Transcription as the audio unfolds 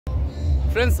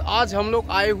Friends, आज हम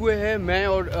लोग आए हुए हैं, मैं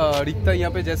और रिक्ता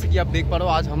यहाँ पे, जैसे कि आप देख पा रहे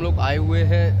हो। आज हम लोग आए हुए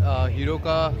हैं हीरो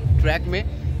का ट्रैक में,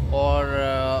 और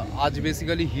आज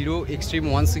basically hero extreme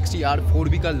 160R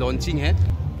 4V का लॉन्चिंग है।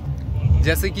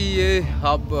 जैसे कि ये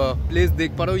आप प्लेस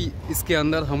देख पा रहे हो, इसके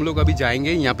अंदर हम लोग अभी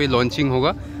जाएंगे। यहाँ पे लॉन्चिंग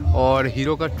होगा और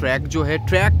हीरो का ट्रैक जो है,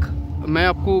 ट्रैक मैं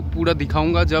आपको पूरा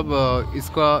दिखाऊंगा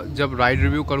जब राइड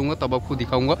रिव्यू करूँगा तब आपको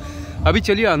दिखाऊंगा। अभी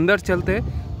चलिए अंदर चलते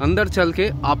हैं। अंदर चल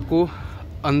के आपको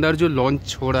अंदर जो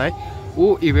लॉन्च हो रहा है वो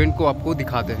इवेंट को आपको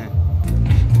दिखाते हैं।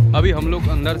 अभी हम लोग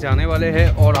अंदर जाने वाले हैं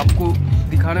और आपको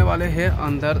दिखाने वाले हैं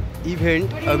अंदर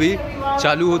इवेंट अभी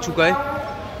चालू हो चुका है।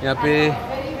 यहाँ पे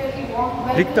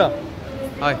दिखता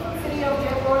हाय,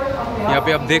 यहाँ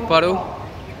पे आप देख पा रहे हो।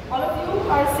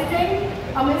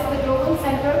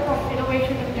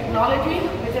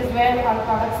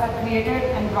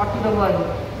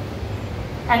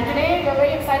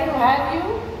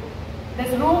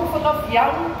 This room full of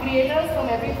young creators from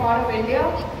every part of India,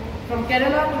 from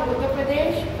Kerala to Uttar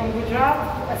Pradesh, from Gujarat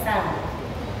to Assam.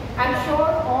 I'm sure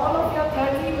all of your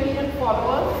 30 million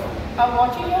followers are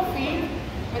watching your feed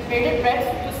with bated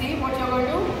breath to see what you're going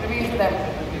to reveal to them.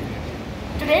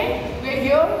 Today, we're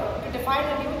here to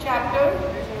define a new chapter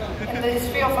in the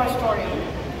history of our story.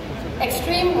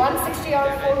 Xtreme 160R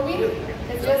 4V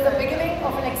is just the beginning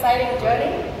of an exciting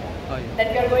journey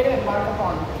that we are going to embark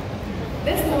upon.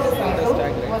 This motorcycle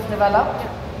was developed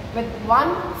with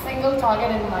one single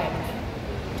target in mind: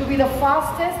 to be the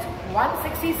fastest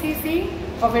 160cc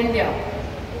of India.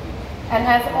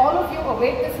 And as all of you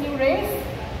await this new race,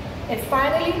 it's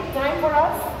finally time for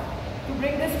us to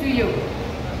bring this to you.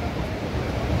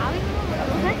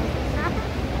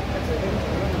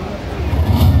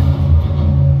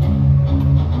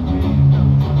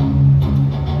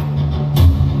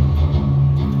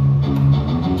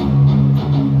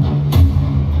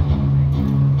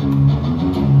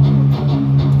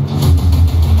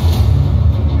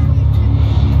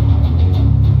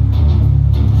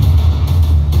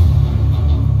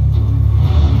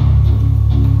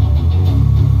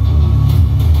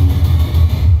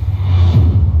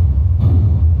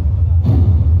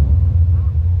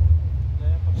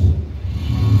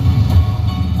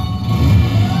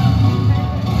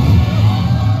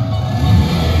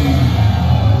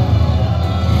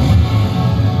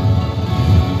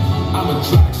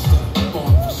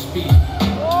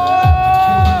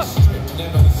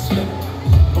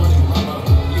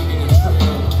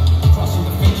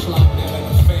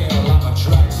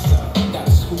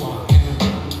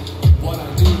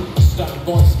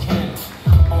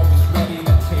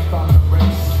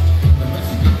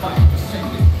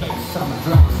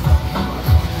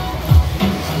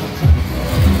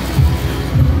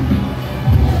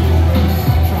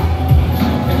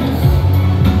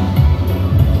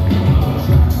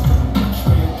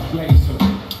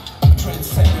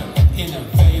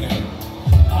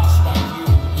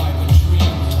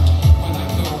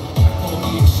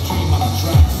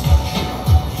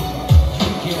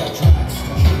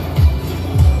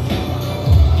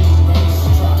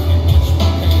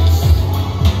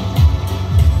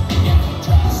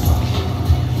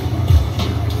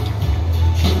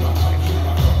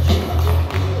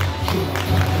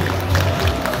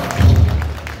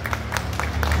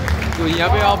 तो यहाँ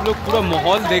पे आप लोग पूरा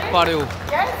माहौल देख पा रहे हो।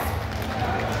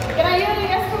 Can I hear a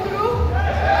yes from the room?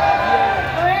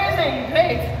 Amazing,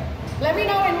 great. Let me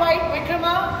now invite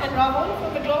Vikrama and Rahul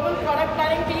from the Global Product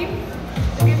Planning team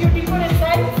to give you deeper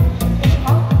insights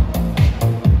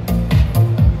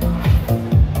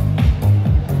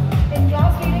in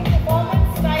class-leading performance,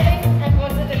 styling, and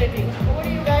versatility. Over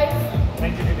to you guys.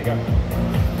 Thank you, Nitika.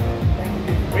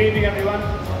 Good evening, everyone.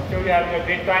 Sure you're having a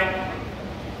great time.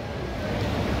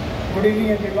 Good evening,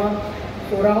 everyone.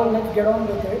 So Rahul, let's get on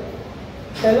with it.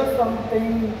 Tell us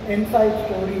something inside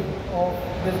story of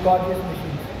this gorgeous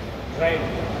machine. Right.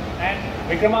 And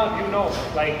Vikrama, you know,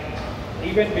 like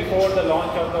even before the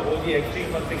launch of the OG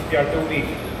Xtreme 160R 2V,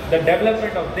 the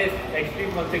development of this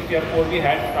Xtreme 160R 4V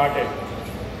had started.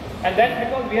 And that's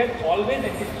because we have always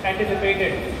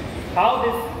anticipated how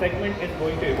this segment is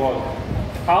going to evolve,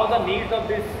 how the needs of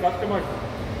these customers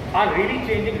are really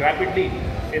changing rapidly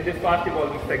in this fast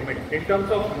evolving segment in terms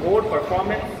of more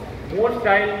performance, more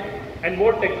style and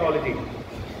more technology.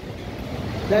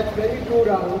 That's very true,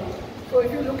 Rahul. So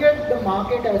if you look at the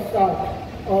market as such,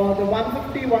 the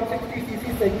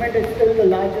 150-160cc segment is still the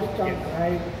largest chunk,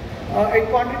 right? It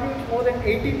contributes more than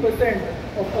 80%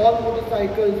 of all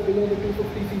motorcycles below the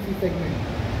 250cc segment.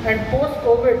 And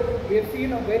post-COVID, we have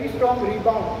seen a very strong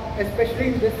rebound, especially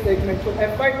in this segment. So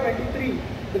FY23,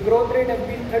 the growth rate has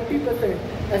been 30%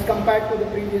 as compared to the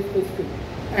previous fiscal.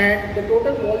 and the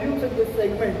total volumes in this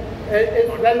segment is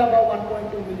well above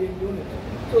 1.2 million units.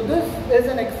 So this is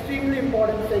an extremely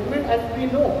important segment, as we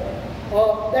know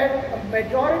that a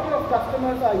majority of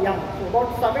customers are young. So about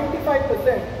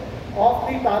 75% of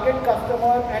the target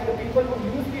customer and the people who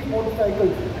use these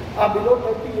motorcycles are below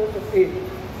 30 years of age.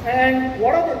 And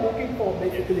what are they looking for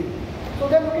basically? So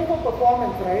they're looking for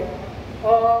performance, right?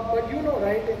 But you know,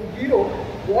 right, in Hero,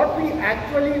 what we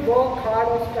actually work hard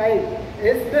or strive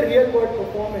is the real world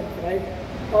performance, right?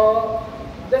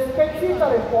 The spec sheets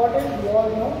are important, you all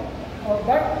know,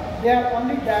 but they are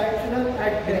only directional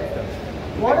at best.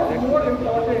 What is more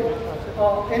important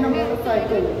in a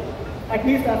motorcycle, at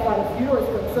least as far as Hero is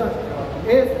concerned,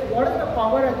 is what is the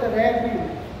power at the rear wheel,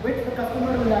 which the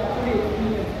customer will actually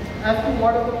experience, as to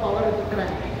what is the power at the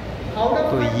crank.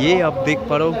 तो ये आप देख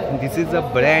पा रहे हो, this is a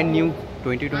brand new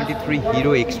 2023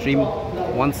 hero extreme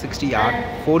 160R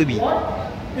 4B.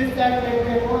 Is that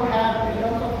they don't have in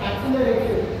terms of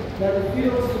acceleration, that is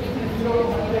 0 to 60, 0 to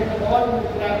 100, all in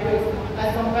the track race as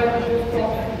compared to this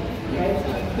top. Right?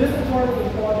 This is what is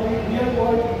important. Real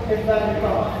world is very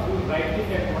fast. You rightly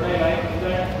said, what I like is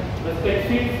that the spec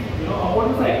sheets, you know, a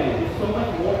motorcycle is so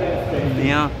much more than a spec sheet.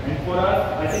 नया And for us,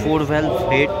 I think 4 valve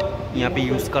freight यहाँ पे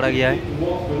use करा गया है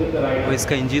और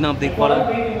इसका engine आप देख पा रहे हो।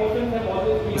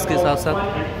 इसके साथ साथ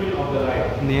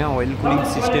नया ऑयल कूलिंग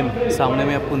सिस्टम, सामने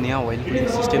में आपको नया ऑयल कूलिंग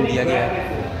सिस्टम दिया गया है।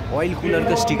 ऑयल कूलर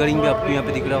का स्टिकरिंग भी आपको यहाँ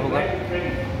पे दिख रहा होगा।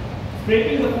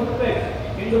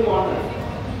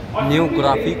 New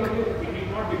graphic,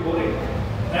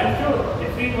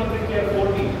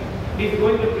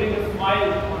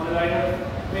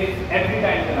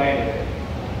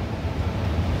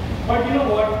 but you know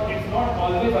what? It's not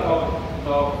always about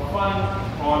the fun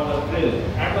or the thrill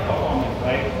and the performance,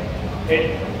 right?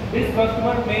 This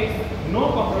customer makes no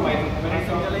compromises when it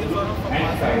comes to look and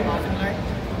style.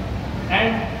 And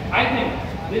I think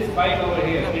this bike over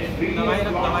here is really not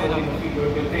for the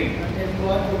local thing.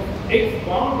 It's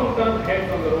bound to turn heads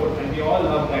on the road, and we all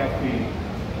love that feeling,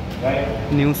 right?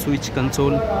 New switch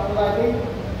console,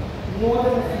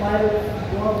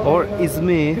 और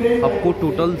इसमें आपको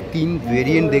total 3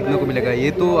 variant देखने को मिलेगा।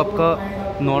 ये तो आपका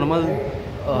normal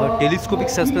telescopic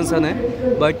suspension है,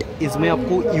 बट इसमें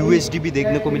आपको UHD भी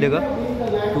देखने को मिलेगा।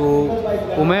 तो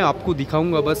वो मैं आपको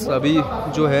दिखाऊंगा, बस अभी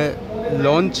जो है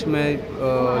लॉन्च में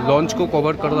लॉन्च को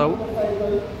कवर कर रहा हूँ।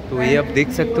 तो ये आप देख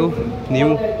सकते हो, new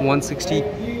 160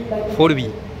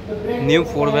 new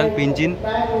 4 valve engine,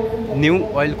 new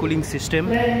oil cooling system.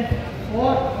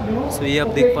 सो ये आप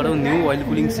देख पा रहे हो, new oil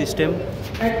cooling system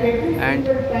and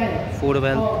 4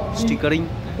 valve stickering,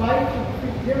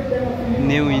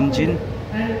 new engine.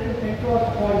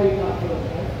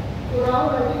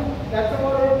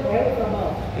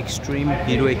 Extreme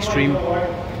hero extreme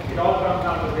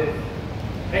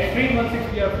Xtreme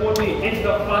 160R 4B is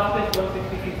the fastest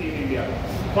 160cc in India.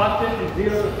 Fastest is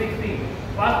 0 to 60,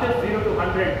 fastest 0 to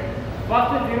 100,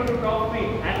 fastest 0 to top speed,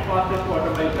 and fastest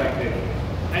quarter mile track race.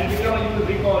 And we want you to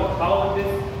recall how this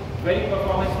very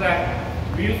performance track,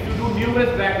 we used to do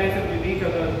numerous track races with each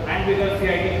other and with our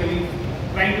CIT colleagues,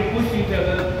 trying to push each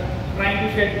other, trying to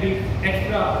shed these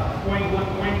extra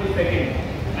 0.1, 0.2 seconds.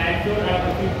 And I'm sure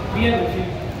we have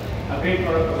achieved a great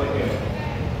product over here.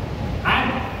 And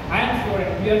I am sure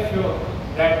and we are sure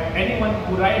that anyone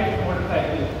who rides this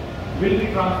motorcycle will be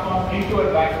transformed into a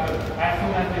biker as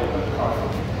soon as they open the car.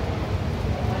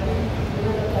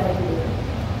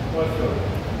 For sure.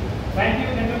 Thank you,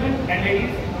 gentlemen and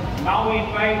ladies. Now we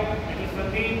invite Mr.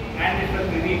 Sandeep and Mr.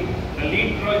 Pradeep, the lead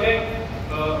project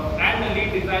and the lead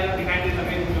designer behind this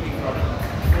amazing looking product.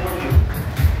 Over to you.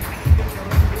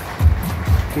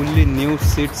 Fully new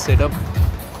seat setup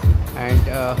and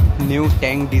new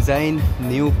tank design,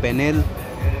 new panel.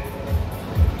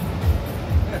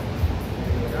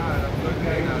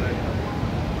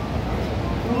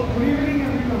 Good evening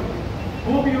everyone.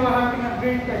 Hope you are having a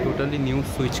great time. Totally new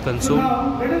switch console. So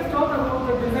now let us talk about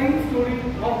the design story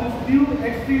of this new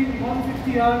Xtreme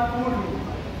 160R 4B.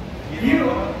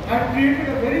 Hero had created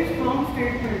a very strong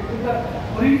statement with the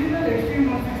original Xtreme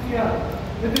 160R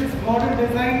with its modern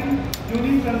design,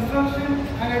 unique construction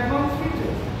and advanced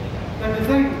features. The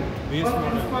design was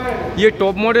inspired. ये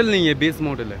top model नहीं है, base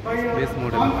model है, base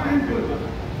model.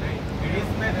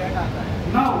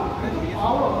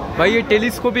 भाई ये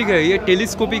telescopic है, ये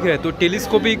telescopic है, तो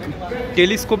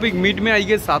टेलीस्कोपिक मिड में आई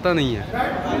गेस आता नहीं है।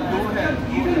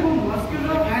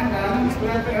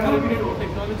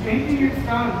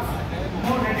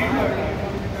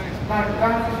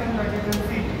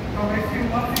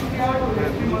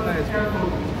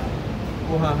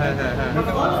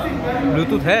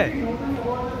 ब्लूटूथ है।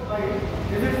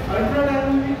 It is ultra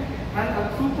dynamic and a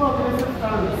super aggressive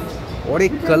stance. और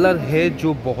एक कलर है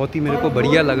जो बहुत ही मेरे को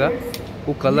बढ़िया लगा,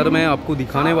 वो कलर मैं आपको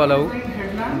दिखाने वाला हूँ,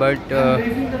 बट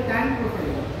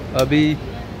अभी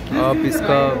आप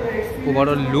इसका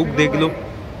ओवरऑल लुक देख लो।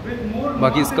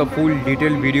 बाकी इसका फुल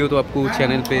डिटेल वीडियो तो आपको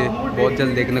चैनल पे बहुत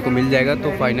जल्द देखने को मिल जाएगा।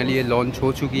 तो फाइनली ये लॉन्च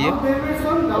हो चुकी है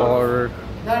और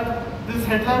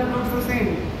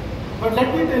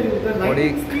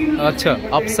एक अच्छा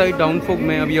अपसाइड डाउन फोक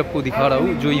मैं अभी आपको दिखा रहा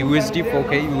हूँ, जो यूएसडी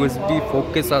फोक है, यूएसडी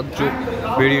फोक के साथ जो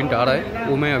वेरिएंट आ रहा है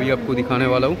वो मैं अभी आपको दिखाने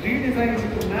वाला हूँ।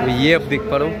 तो ये आप देख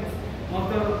पा रहा हूँ,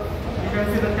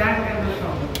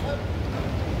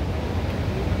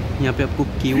 यहाँ पे आपको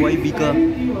KYB का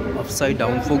अपसाइड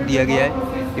डाउन फोक दिया गया है,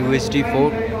 यूएसडी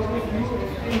फोक।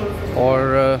 और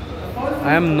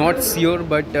I am not sure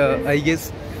but I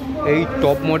guess यही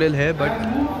टॉप मॉडल है, बट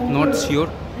नॉट श्योर।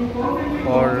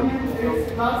 और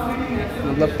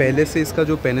मतलब पहले से इसका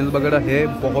जो पैनल वगैरह है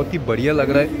बहुत ही बढ़िया लग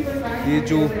रहा है। ये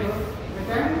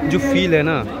जो फील है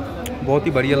ना बहुत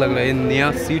ही बढ़िया लग रहा है। ये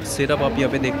नया सीट सेटअप आप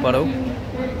यहाँ पे देख पा रहे हो।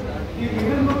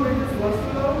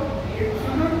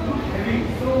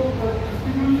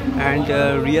 एंड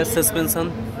रियर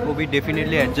सस्पेंशन वो भी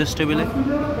डेफिनेटली एडजस्टेबल है।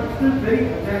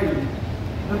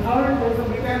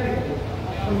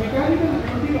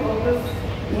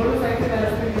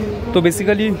 तो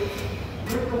बेसिकली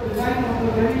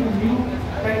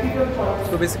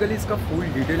इसका फुल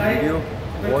डिटेल वीडियो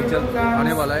बहुत जल्द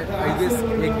आने वाला है। आई गेस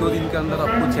 1-2 दिन के अंदर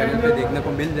आपको चैनल पे देखने को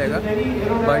मिल जाएगा।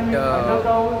 बट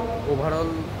ओवरऑल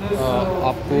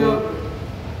आपको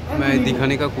मैं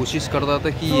दिखाने का कोशिश कर रहा था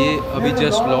कि ये अभी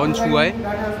जस्ट लॉन्च हुआ है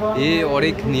ये, और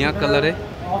एक नया कलर है।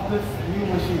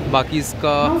 बाकी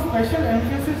इसका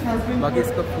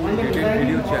फुल डिटेल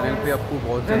वीडियो चैनल पे आपको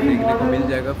बहुत जल्द देखने को मिल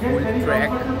जाएगा। फुल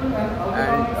ट्रैक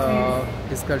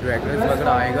एंड इसका ड्रैग रेस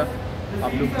वगैरह आएगा।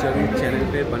 आप लोग जरूर चैनल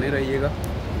पे बने रहिएगा।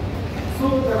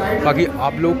 बाकी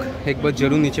आप लोग एक बार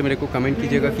ज़रूर नीचे मेरे को कमेंट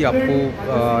कीजिएगा कि आपको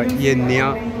ये नया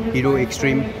हीरो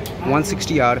एक्सट्रीम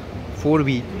 160R 4V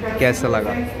कैसा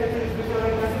लगा।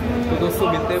 तो दोस्तों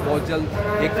मिलते हैं बहुत जल्द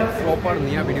एक प्रॉपर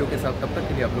नया वीडियो के साथ। तब तक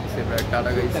के लिए आप लोग से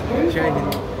टाटा गाइस, जय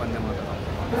हिंद, वंदे मातरम।